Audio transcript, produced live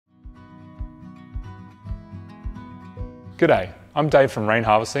G'day, I'm Dave from Rain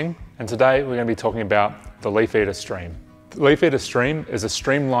Harvesting, and today we're going to be talking about the Leaf Eater Stream. The Leaf Eater Stream is a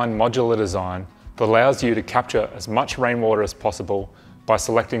streamlined modular design that allows you to capture as much rainwater as possible by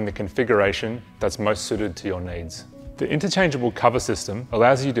selecting the configuration that's most suited to your needs. The interchangeable cover system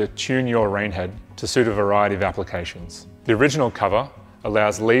allows you to tune your rainhead to suit a variety of applications. The original cover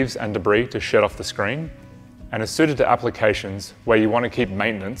allows leaves and debris to shed off the screen and is suited to applications where you want to keep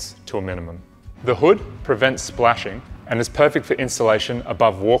maintenance to a minimum. The hood prevents splashing and is perfect for installation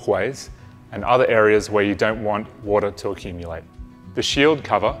above walkways and other areas where you don't want water to accumulate. The shield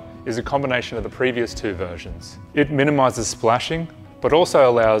cover is a combination of the previous two versions. It minimises splashing, but also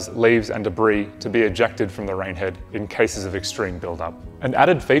allows leaves and debris to be ejected from the rainhead in cases of extreme buildup. An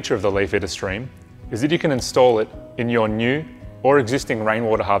added feature of the Leaf Eater Stream is that you can install it in your new or existing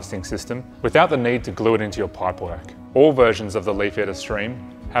rainwater harvesting system without the need to glue it into your pipework. All versions of the Leaf Eater Stream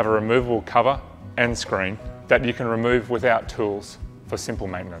have a removable cover and screen that you can remove without tools for simple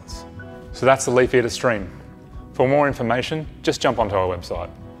maintenance. So that's the Leaf Eater Stream. For more information, just jump onto our website.